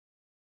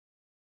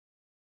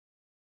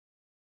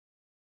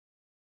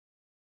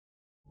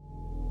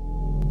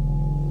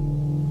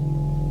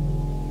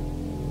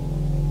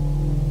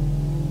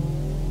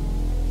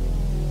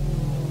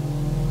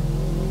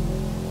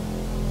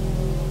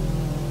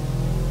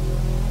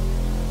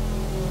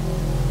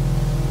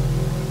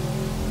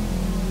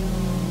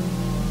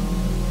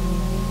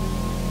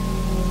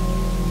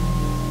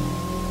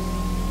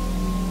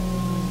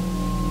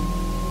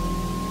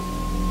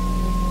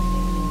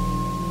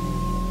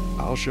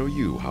I'll show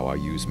you how I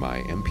use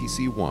my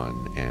MPC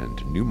One and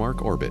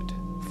Numark Orbit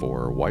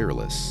for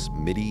wireless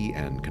MIDI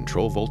and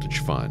control voltage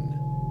fun.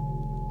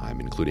 I'm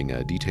including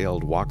a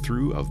detailed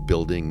walkthrough of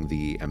building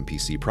the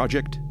MPC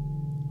project.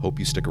 Hope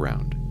you stick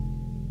around.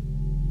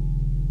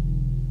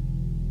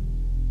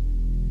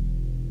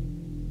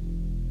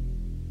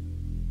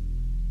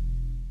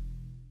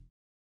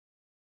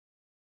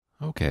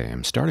 Okay,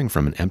 I'm starting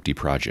from an empty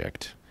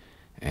project.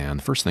 And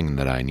the first thing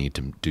that I need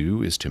to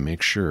do is to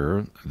make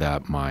sure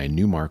that my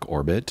Numark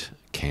Orbit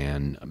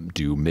can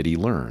do MIDI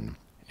learn.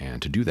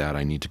 And to do that,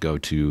 I need to go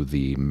to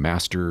the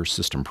Master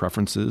System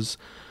Preferences.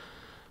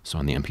 So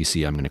on the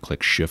MPC, I'm going to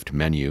click Shift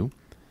Menu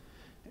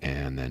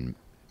and then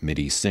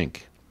MIDI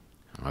Sync.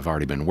 I've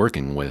already been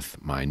working with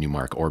my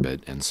Numark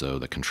Orbit, and so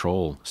the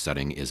control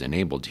setting is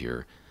enabled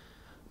here.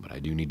 But I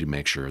do need to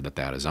make sure that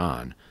that is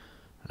on.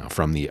 Now,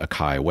 from the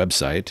Akai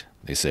website,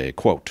 they say,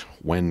 quote,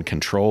 "When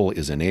control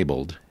is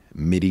enabled,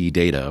 MIDI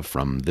data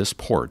from this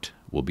port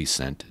will be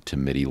sent to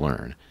MIDI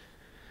Learn."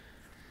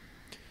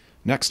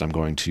 Next, I'm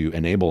going to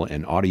enable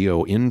an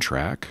audio in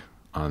track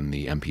on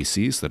the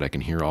MPC so that I can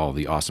hear all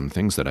the awesome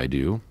things that I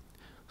do.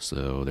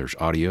 So there's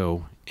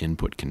audio,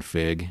 input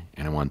config,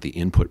 and I want the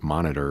input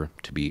monitor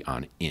to be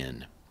on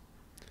in.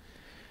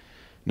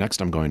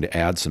 Next, I'm going to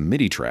add some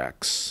MIDI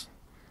tracks.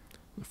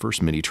 The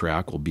first MIDI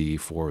track will be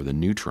for the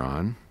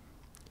NEUTRON.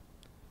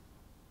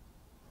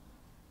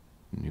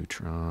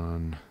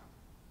 NEUTRON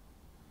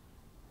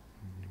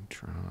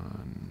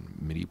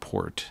MIDI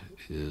port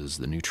is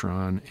the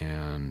NEUTRON,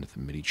 and the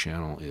MIDI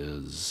channel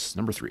is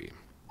number 3.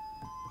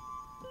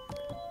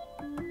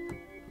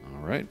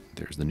 All right,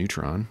 there's the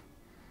NEUTRON.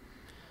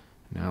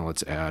 Now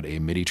let's add a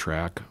MIDI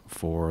track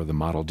for the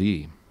Model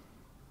D.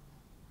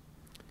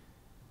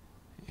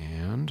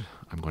 And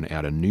I'm going to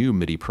add a new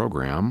MIDI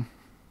program.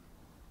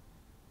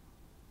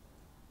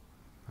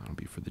 That'll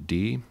be for the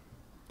D.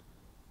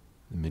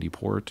 The MIDI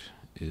port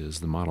is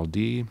the Model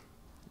D,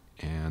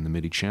 and the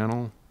MIDI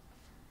channel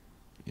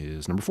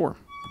is number 4.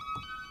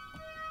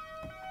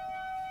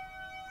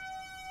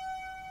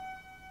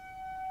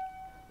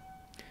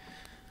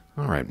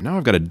 All right, now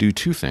I've got to do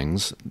two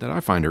things that I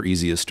find are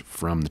easiest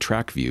from the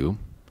track view.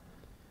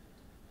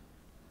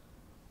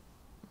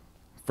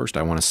 First,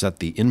 I want to set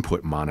the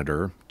input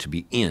monitor to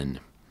be in.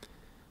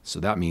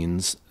 So that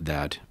means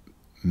that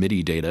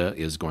MIDI data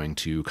is going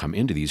to come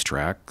into these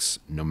tracks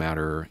no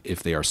matter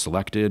if they are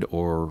selected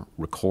or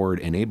record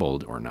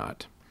enabled or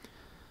not.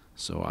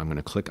 So I'm going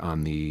to click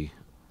on the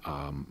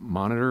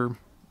monitor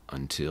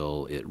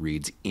until it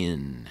reads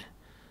in.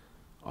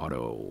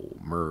 Auto,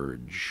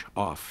 merge,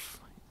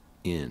 off,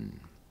 in.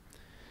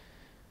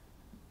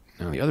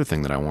 Now the other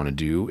thing that I want to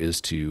do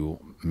is to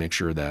make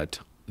sure that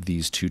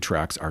these two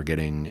tracks are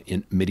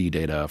getting MIDI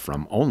data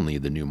from only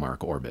the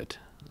Numark Orbit.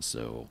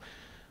 So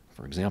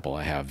for example,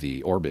 I have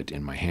the Orbit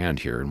in my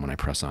hand here, and when I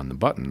press on the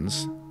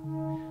buttons,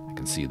 I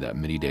can see that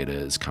MIDI data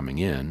is coming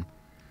in.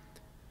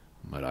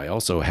 But I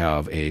also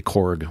have a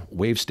Korg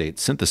wave state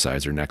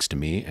synthesizer next to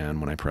me,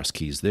 and when I press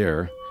keys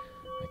there,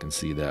 I can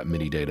see that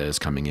MIDI data is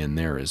coming in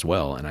there as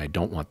well, and I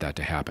don't want that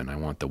to happen. I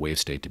want the wave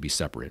state to be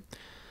separate.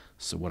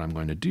 So what I'm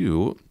going to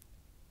do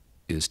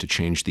is to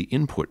change the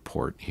input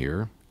port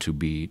here to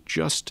be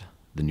just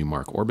the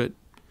Numark Orbit.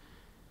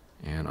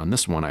 And on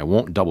this one, I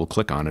won't double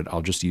click on it.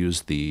 I'll just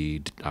use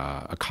the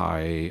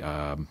Akai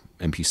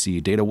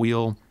MPC data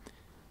wheel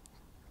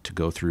to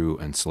go through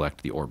and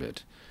select the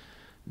Orbit.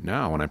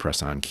 Now, when I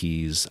press on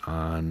keys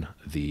on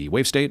the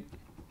wave state,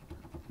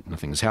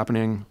 nothing's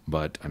happening,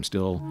 but I'm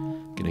still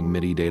getting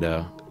MIDI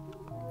data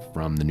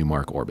from the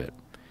Numark Orbit.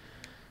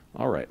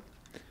 All right.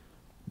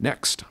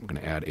 Next, I'm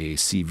going to add a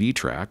CV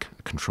track,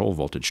 a control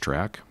voltage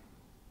track.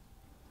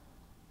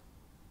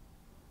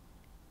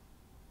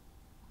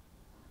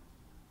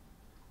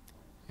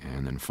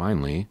 And then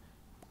finally,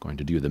 I'm going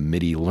to do the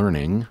MIDI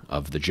learning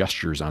of the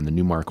gestures on the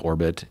Numark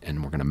Orbit,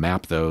 and we're going to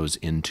map those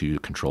into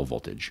control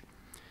voltage.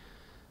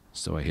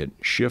 So I hit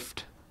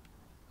Shift,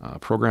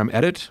 Program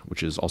Edit,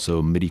 which is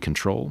also MIDI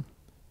Control,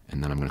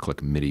 and then I'm going to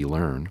click MIDI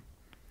Learn.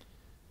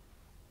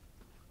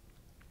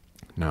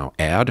 Now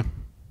add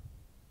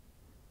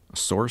a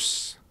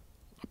source,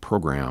 a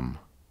program,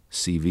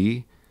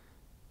 CV,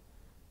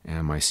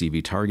 and my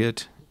CV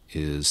target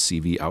is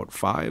CV Out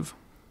 5.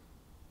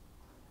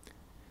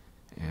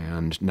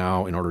 And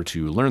now in order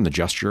to learn the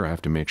gesture, I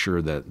have to make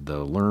sure that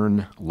the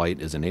Learn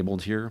light is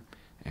enabled here,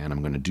 and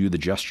I'm going to do the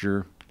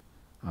gesture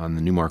on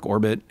the Numark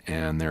Orbit,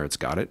 and there it's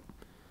got it.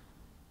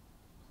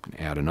 I'm going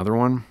to add another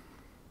one.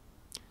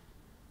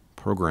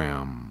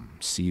 Program,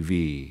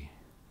 CV,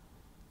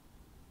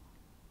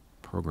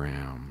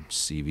 program,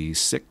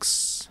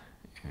 CV6,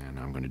 and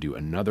I'm going to do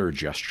another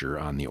gesture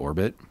on the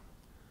Orbit. You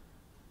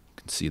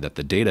can see that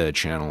the data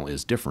channel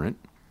is different.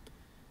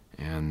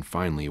 And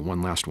finally,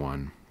 one last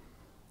one.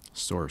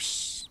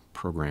 Source,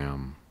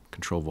 program,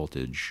 control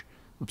voltage.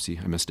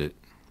 Oopsie, I missed it.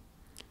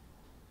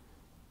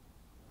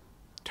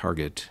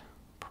 Target,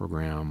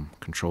 program,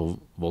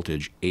 control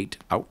voltage 8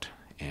 out.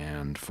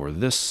 And for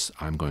this,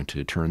 I'm going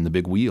to turn the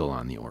big wheel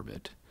on the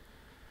Orbit.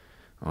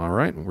 All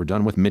right, we're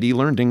done with MIDI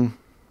learning.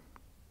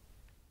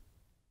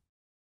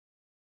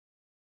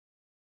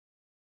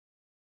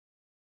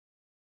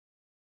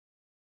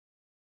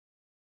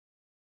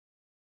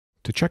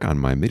 To check on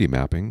my MIDI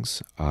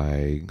mappings,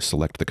 I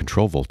select the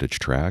control voltage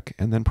track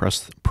and then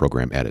press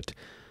Program Edit.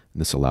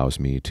 And this allows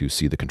me to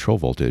see the control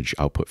voltage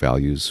output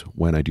values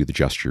when I do the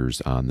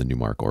gestures on the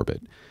Numark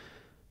Orbit.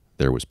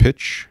 There was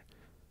pitch,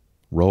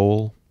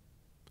 roll,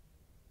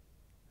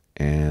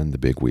 and the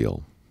big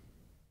wheel.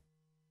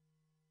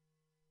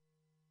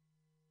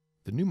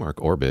 The Numark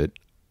Orbit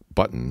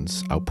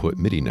buttons output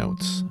MIDI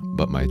notes,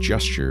 but my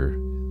gesture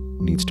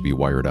needs to be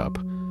wired up.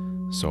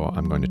 So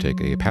I'm going to take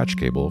a patch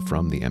cable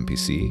from the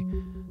MPC,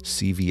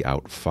 CV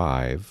out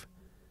 5,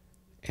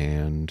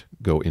 and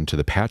go into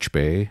the patch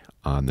bay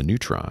on the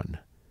NEUTRON.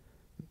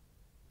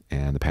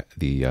 And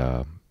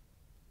the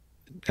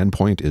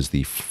endpoint is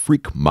the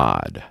Freak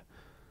mod.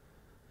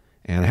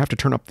 And I have to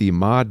turn up the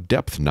mod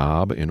depth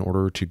knob in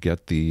order to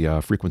get the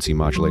frequency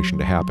modulation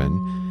to happen.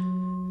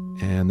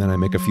 And then I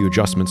make a few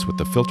adjustments with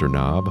the filter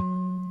knob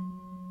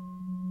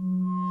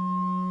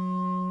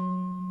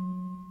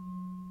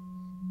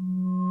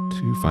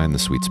to find the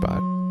sweet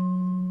spot.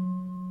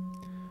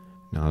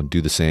 Now I'll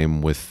do the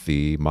same with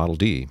the Model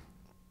D.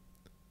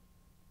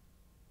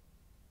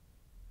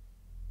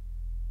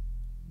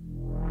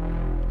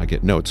 I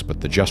get notes,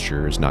 but the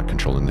gesture is not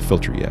controlling the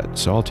filter yet.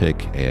 So I'll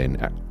take a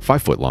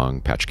 5-foot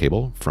long patch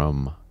cable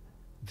from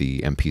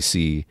the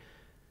MPC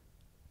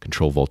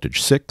control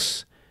voltage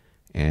 6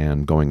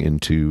 and going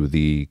into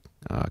the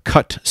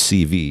cut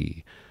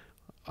CV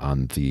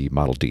on the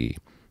Model D.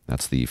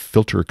 That's the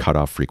filter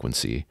cutoff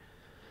frequency.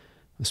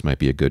 This might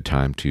be a good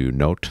time to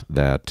note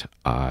that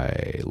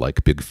I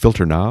like big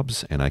filter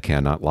knobs, and I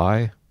cannot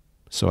lie,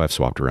 so I've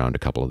swapped around a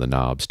couple of the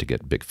knobs to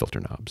get big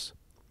filter knobs.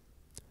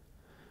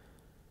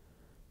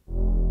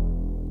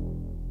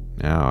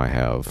 Now I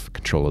have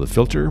control of the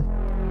filter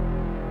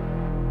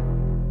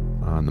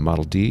on the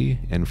Model D.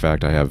 In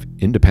fact, I have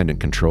independent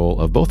control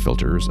of both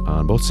filters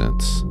on both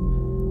synths.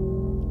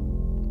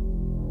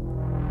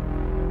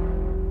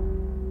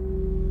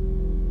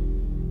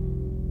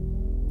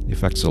 The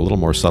effect's a little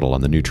more subtle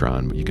on the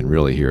NEUTRON, but you can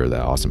really hear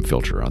that awesome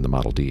filter on the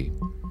Model D.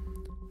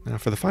 Now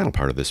for the final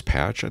part of this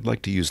patch, I'd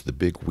like to use the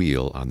big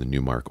wheel on the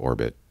Numark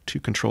Orbit to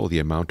control the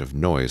amount of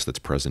noise that's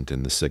present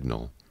in the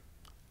signal.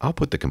 I'll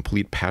put the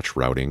complete patch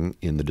routing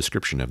in the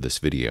description of this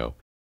video.